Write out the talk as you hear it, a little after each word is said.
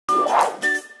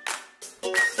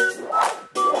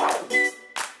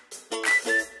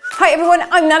Hi everyone,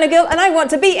 I'm Nanogirl and I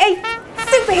want to be a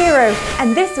superhero.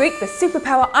 And this week the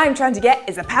superpower I'm trying to get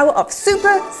is the power of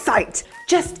super sight.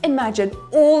 Just imagine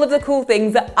all of the cool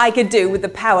things that I could do with the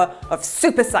power of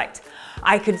super sight.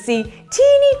 I could see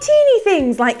teeny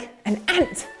things like an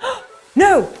ant.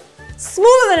 No,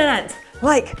 smaller than an ant,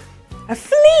 like a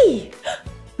flea.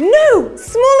 No,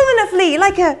 smaller than a flea,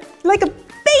 like a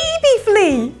baby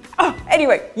flea. Oh,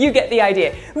 anyway, you get the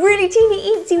idea. Really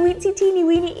teeny, eensy, weensy, teeny,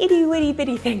 weeny, itty, witty,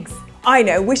 bitty things. I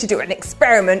know we should do an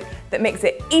experiment that makes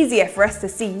it easier for us to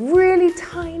see really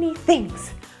tiny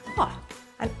things. Oh,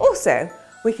 and also,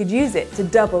 we could use it to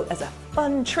double as a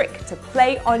fun trick to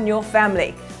play on your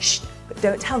family. Shh, but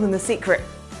don't tell them the secret.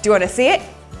 Do you want to see it?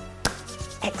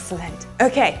 Excellent.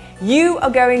 Okay, you are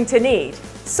going to need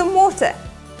some water,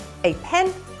 a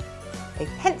pen, a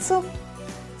pencil,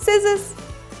 scissors,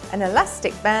 an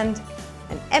elastic band,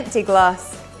 an empty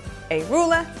glass, a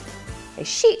ruler, a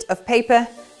sheet of paper,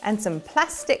 and some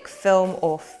plastic film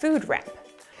or food wrap.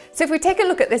 So if we take a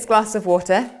look at this glass of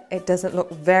water, it doesn't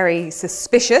look very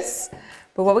suspicious,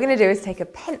 but what we're going to do is take a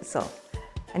pencil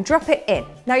and drop it in.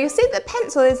 Now you'll see the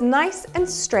pencil is nice and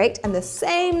straight and the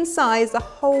same size the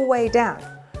whole way down.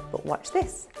 But watch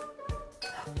this.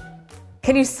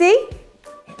 Can you see?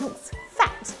 It looks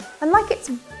fat and like it's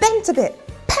bent a bit.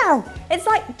 Pow! It's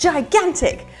like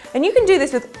gigantic. And you can do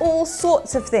this with all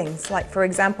sorts of things. Like for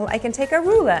example, I can take a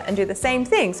ruler and do the same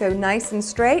thing. So nice and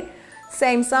straight,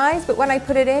 same size, but when I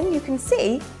put it in, you can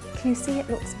you see it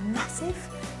looks massive?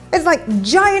 It's like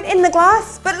giant in the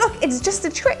glass, but look, it's just a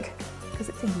trick because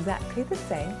it's exactly the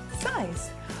same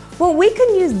size. Well, we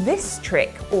can use this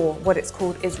trick, or what it's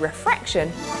called is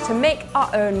refraction, to make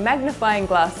our own magnifying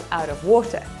glass out of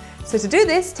water. So to do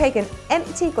this, take an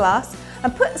empty glass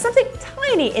and put something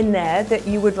tiny in there that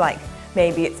you would like.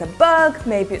 Maybe it's a bug,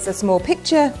 maybe it's a small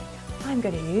picture. I'm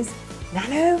going to use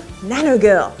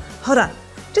Nanogirl. Hold on,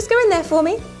 just go in there for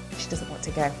me. She doesn't want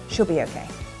to go, she'll be okay.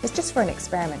 It's just for an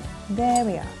experiment. There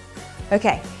we are.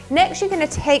 Okay, next you're going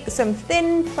to take some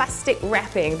thin plastic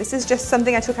wrapping. This is just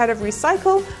something I took out of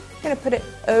recycle. I'm going to put it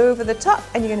over the top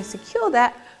and you're going to secure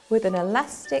that with an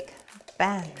elastic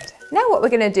band. Now what we're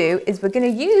going to do is we're going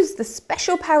to use the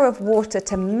special power of water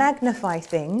to magnify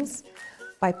things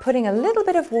by putting a little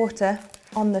bit of water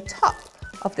on the top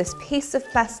of this piece of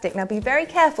plastic. Now be very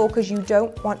careful because you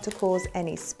don't want to cause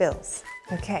any spills.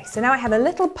 Okay, so now I have a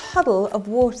little puddle of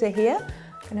water here.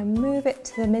 I'm going to move it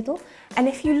to the middle. And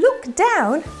if you look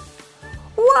down,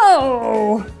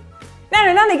 whoa!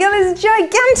 Nanogirl is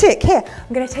gigantic. Here,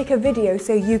 I'm going to take a video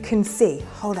so you can see.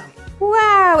 Hold on.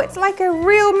 Wow, it's like a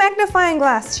real magnifying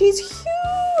glass. She's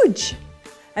huge.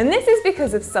 And this is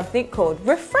because of something called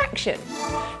refraction.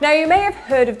 Now you may have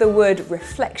heard of the word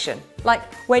reflection. Like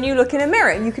when you look in a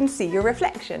mirror, you can see your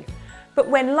reflection. But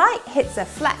when light hits a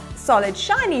flat, solid,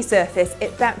 shiny surface,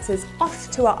 it bounces off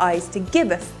to our eyes to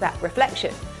give us that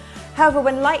reflection. However,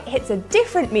 when light hits a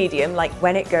different medium, like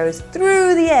when it goes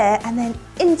through the air and then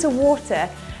into water,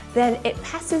 then it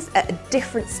passes at a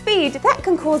different speed. That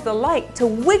can cause the light to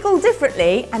wiggle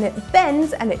differently and it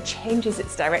bends and it changes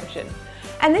its direction.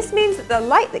 And this means that the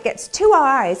light that gets to our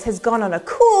eyes has gone on a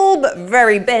cool but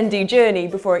very bendy journey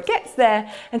before it gets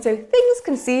there, and so things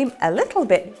can seem a little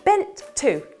bit bent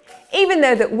too, even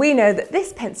though that we know that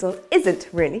this pencil isn't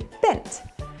really bent.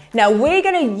 Now we're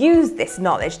going to use this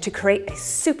knowledge to create a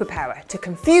superpower to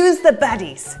confuse the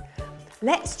baddies.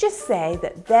 Let's just say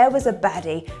that there was a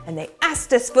baddie and they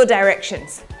asked us for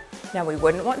directions. Now we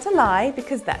wouldn't want to lie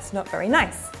because that's not very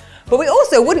nice, but we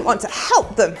also wouldn't want to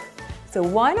help them. So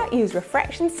why not use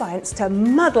refraction science to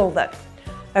muddle them?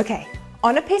 Okay,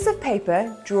 on a piece of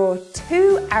paper, draw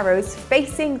 2 arrows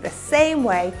facing the same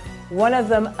way, one of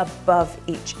them above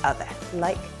each other,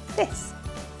 like this.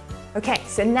 Okay,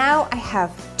 so now I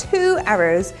have 2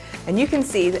 arrows and you can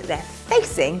see that they're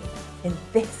facing in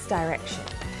this direction.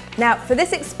 Now for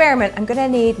this experiment, I'm gonna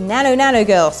need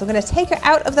Nanogirl. So I'm gonna take her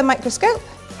out of the microscope.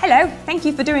 Hello, thank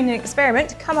you for doing an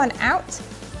experiment. Come on out.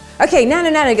 Okay,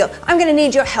 Nanogirl, I'm gonna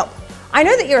need your help. I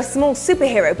know that you're a small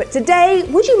superhero, but today,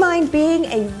 would you mind being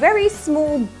a very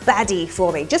small baddie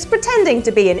for me? Just pretending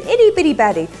to be an itty bitty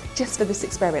baddie, just for this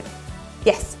experiment.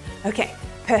 Yes, okay,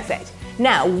 perfect.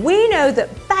 Now, we know that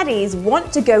baddies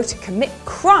want to go to commit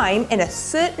crime in a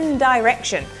certain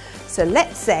direction. So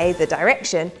let's say the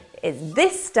direction is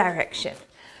this direction.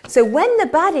 So when the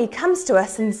baddie comes to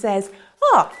us and says,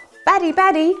 oh,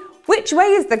 baddie, which way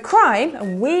is the crime?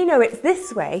 And we know it's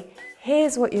this way,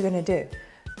 here's what you're gonna do.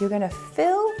 You're going to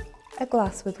fill a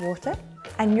glass with water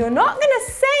and you're not going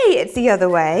to say it's the other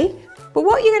way, but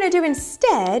what you're going to do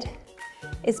instead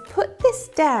is put this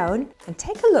down and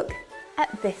take a look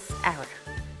at this arrow.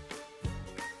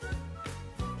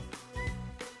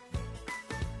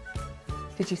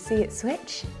 Did you see it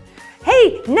switch?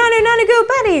 Hey, Nanogirl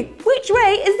baddie, which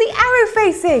way is the arrow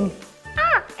facing?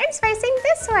 Ah, it's facing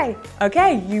this way.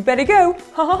 Okay, you better go.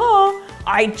 Ha ha ha.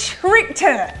 I tricked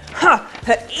her. Ha!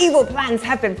 Her evil plans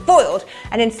have been foiled,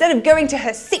 and instead of going to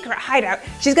her secret hideout,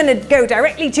 she's gonna go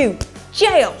directly to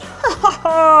jail. Ha ha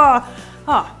ha.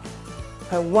 Ah,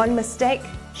 her one mistake,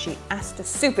 she asked a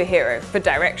superhero for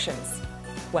directions.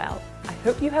 Well, I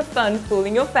hope you have fun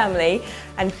fooling your family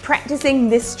and practicing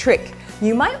this trick.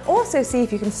 You might also see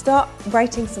if you can start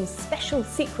writing some special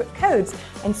secret codes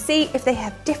and see if they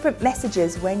have different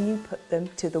messages when you put them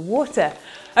to the water.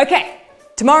 Okay,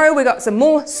 tomorrow we got some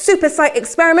more super sight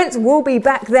experiments. We'll be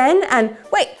back then and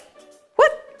wait,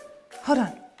 what? Hold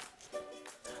on.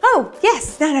 Oh,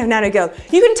 yes, Nanogirl.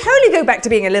 You can totally go back to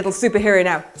being a little superhero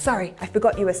now. Sorry, I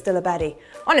forgot you were still a baddie.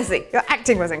 Honestly, your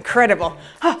acting was incredible.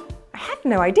 Oh, I had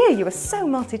no idea you were so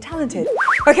multi-talented.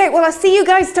 Okay, well, I'll see you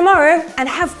guys tomorrow and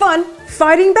have fun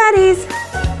fighting baddies.